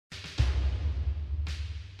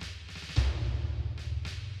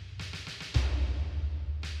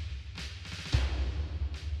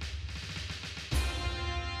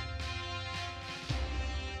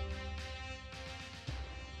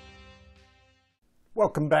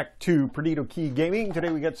Welcome back to Perdido Key Gaming. Today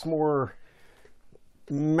we got some more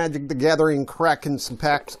Magic the Gathering crack and some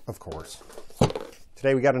packs, of course.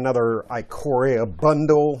 Today we got another Ikoria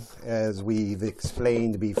bundle. As we've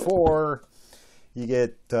explained before, you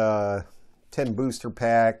get 10 booster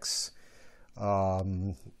packs,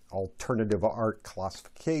 alternative art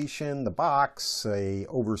classification, the box, a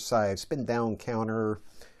oversized spin down counter,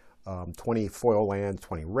 20 foil lands,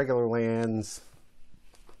 20 regular lands.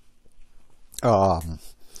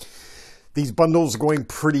 These bundles are going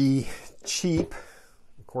pretty cheap.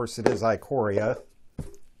 Of course, it is Ikoria.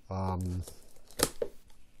 You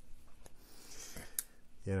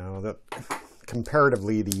know, that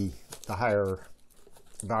comparatively the higher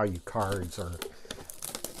value cards are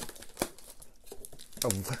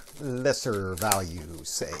of lesser value,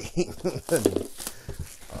 say. Than,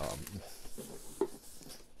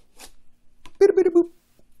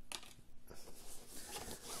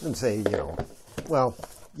 and say, you know, well,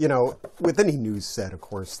 you know, with any news set, of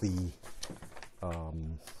course, the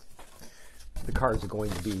cards are going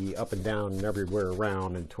to be up and down and everywhere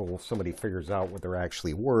around until somebody figures out what they're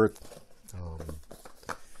actually worth.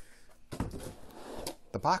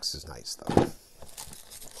 The box is nice, though.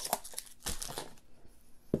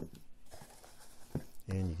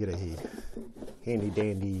 And you get a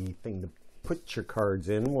handy-dandy thing to put your cards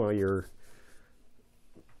in while you're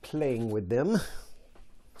playing with them.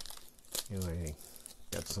 Anyway,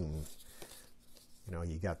 got some, you know,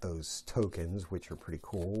 you got those tokens, which are pretty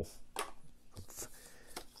cool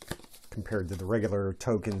compared to the regular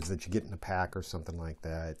tokens that you get in a pack or something like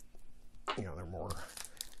that. You know, they're more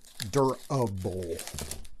durable.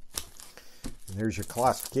 And there's your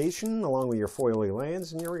classification along with your foily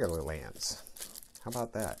lands and your regular lands. How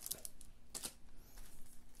about that?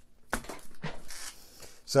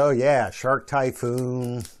 So yeah, Shark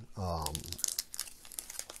Typhoon,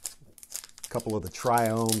 couple of the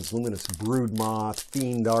Triomes, Luminous Broodmoth,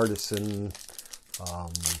 Fiend Artisan,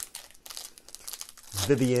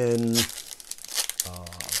 Vivian,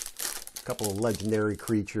 a couple of legendary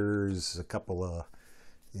creatures, a couple of,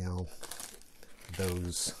 you know,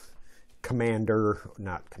 those companion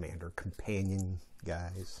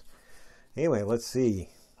guys. Anyway, let's see.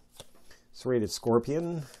 Serrated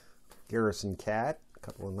Scorpion, Garrison Cat, a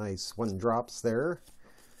couple of nice one drops there.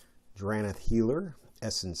 Dranith Healer,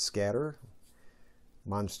 Essence Scatter,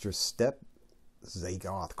 Monstrous Step,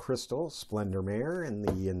 Zagoth Crystal, Splendor Mare, and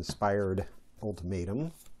the Inspired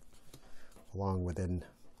Ultimatum, along with a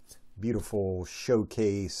beautiful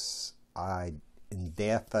showcase Indatha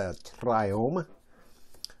Triome.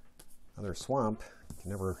 Another swamp. You can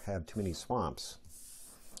never have too many swamps,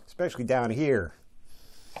 especially down here.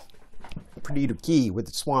 Perdido Key with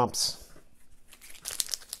the swamps.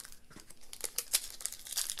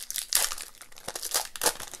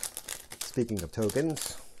 Speaking of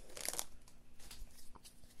tokens,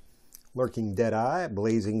 Lurking Deadeye,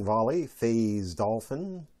 Blazing Volley, Phase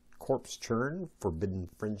Dolphin, Corpse Churn, Forbidden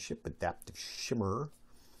Friendship, Adaptive Shimmer,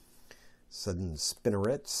 Sudden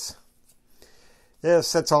Spinnerets.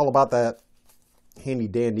 Yes, that's all about that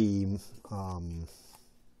handy-dandy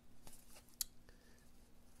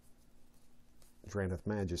Dranith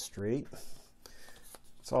Magistrate.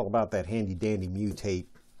 It's all about that handy-dandy mutate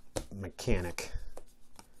mechanic,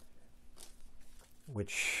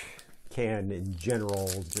 which can, in general,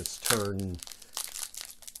 just turn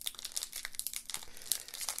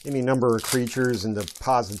any number of creatures into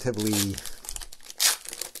positively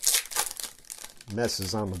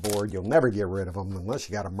messes on the board. You'll never get rid of them unless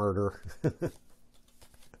you got a murder.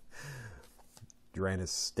 Dranith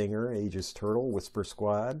Stinger, Aegis Turtle, Whisper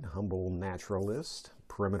Squad, Humble Naturalist,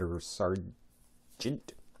 Perimeter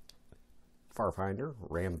Sergeant, Farfinder,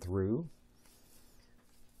 Ram Through,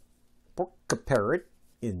 Porca Parrot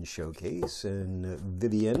in showcase, and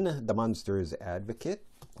Vivian, the Monster's Advocate,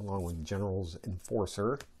 along with General's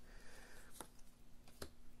Enforcer.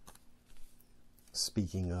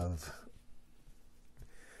 Speaking of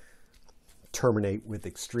terminate with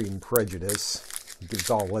extreme prejudice,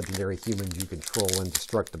 gives all legendary humans you control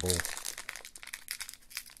indestructible.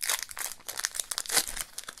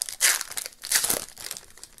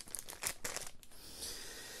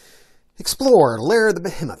 Explore Lair of the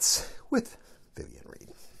Behemoths with Vivian Reed.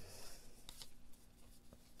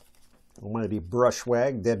 Almighty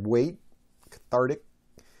Brushwag, Dead Weight, Cathartic,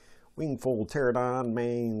 Wingfold Pterodon,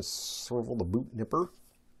 Main Swivel the Boot Nipper,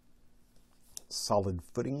 Solid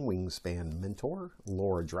Footing, Wingspan Mentor,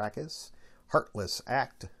 Laura Dracus, Heartless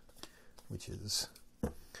Act, which is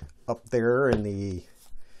up there in the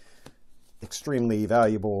extremely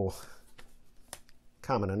valuable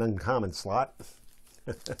common and uncommon slot.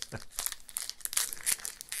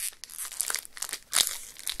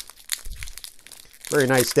 Very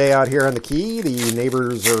nice day out here on the Key. The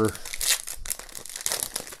neighbors are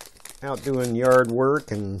out doing yard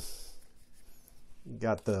work, and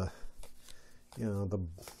got the, you know, the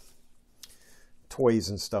toys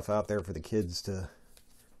and stuff out there for the kids to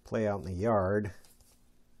play out in the yard.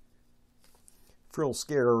 Frill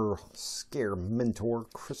Scare Mentor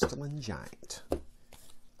Crystalline Giant.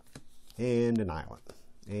 And an island.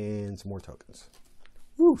 And some more tokens.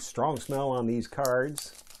 Woo, strong smell on these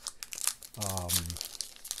cards.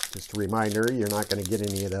 Just a reminder, you're not going to get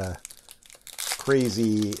any of the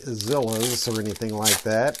crazy Zillas or anything like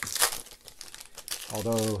that.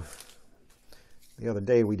 Although, the other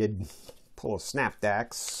day we did pull a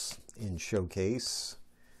Snapdax in Showcase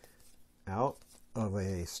out of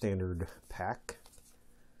a standard pack,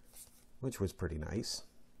 which was pretty nice.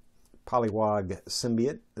 Polywog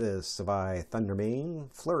Symbiote, the Savai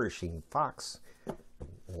Thundermane, Flourishing Fox,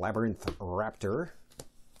 Labyrinth Raptor,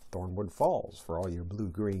 Thornwood Falls for all your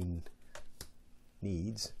blue-green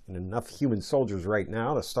needs. And enough human soldiers right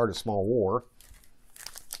now to start a small war.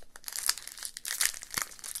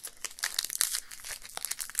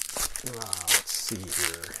 Let's see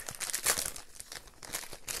here.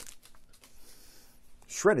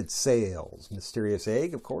 Shredded Sails, Mysterious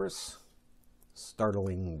Egg, of course.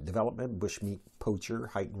 Startling Development, Bushmeat Poacher,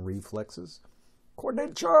 Heightened Reflexes.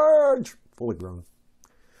 Coordinate Charge, fully grown.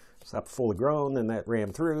 Stopped fully grown, and that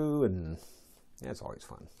ran through, and that's always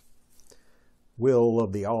fun. Will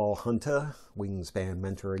of the All Hunter, Wingspan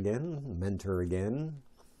Mentor again,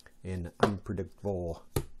 and Unpredictable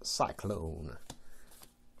Cyclone.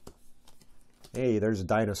 Hey, there's a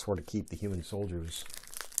dinosaur to keep the human soldiers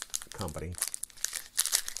company.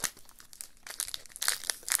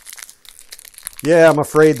 Yeah, I'm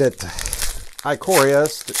afraid that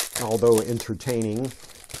Ikoria, although entertaining,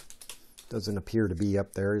 doesn't appear to be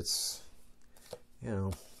up there. It's, you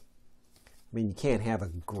know, I mean, you can't have a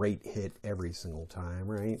great hit every single time,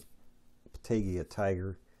 right? Patagia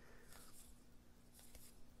Tiger.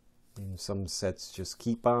 And some sets just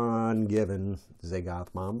keep on giving. Zagoth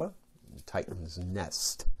Mamba, Titan's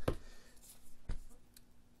Nest.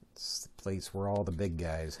 It's the place where all the big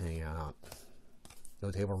guys hang out.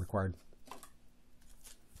 No table required.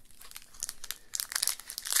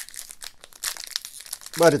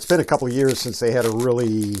 But it's been a couple of years since they had a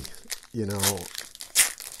really, you know,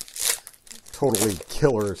 totally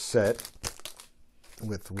killer set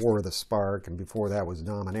with War of the Spark, and before that was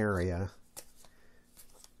Dominaria.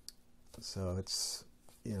 So it's,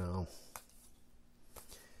 you know,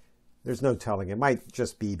 there's no telling. It might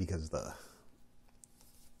just be because the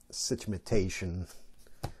situation,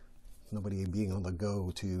 nobody being able to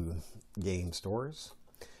go to game stores.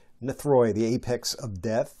 Nithroy, the Apex of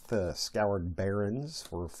Death, Scoured Barrens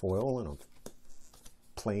for foil, and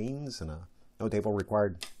planes, and a no table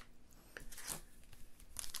required.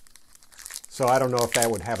 So I don't know if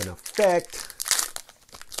that would have an effect.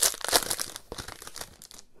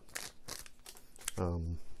 More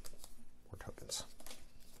tokens.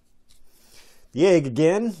 The Egg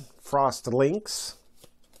again, Frost Lynx,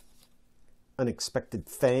 Unexpected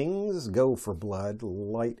Fangs, Go for Blood,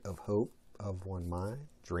 Light of Hope of One Mind,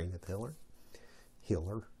 Draineth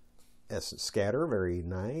Healer, Essence Scatter, very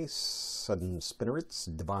nice. Sudden Spinnerets,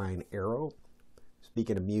 Divine Arrow.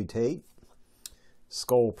 Speaking of mutate,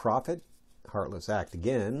 Skull Prophet, Heartless Act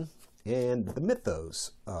again, and the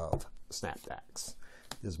Mythos of Snapdax,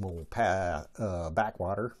 Dismal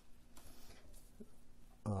Backwater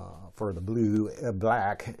for the blue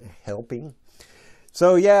black helping.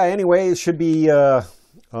 So yeah, anyway, it should be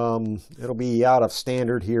it'll be out of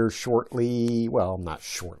standard here shortly. Well, not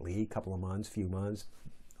shortly, a couple of months, few months,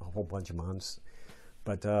 a whole bunch of months.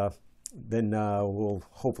 But then we'll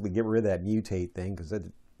hopefully get rid of that mutate thing, because it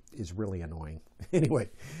is really annoying. Anyway,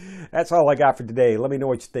 that's all I got for today. Let me know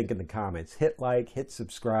what you think in the comments. Hit like, hit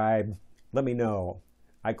subscribe. Let me know.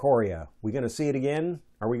 Ikoria, we going to see it again?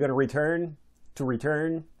 Are we going to return to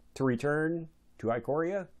Ikoria?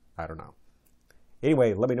 I don't know.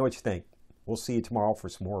 Anyway, let me know what you think. We'll see you tomorrow for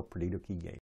some more Perdido Key games.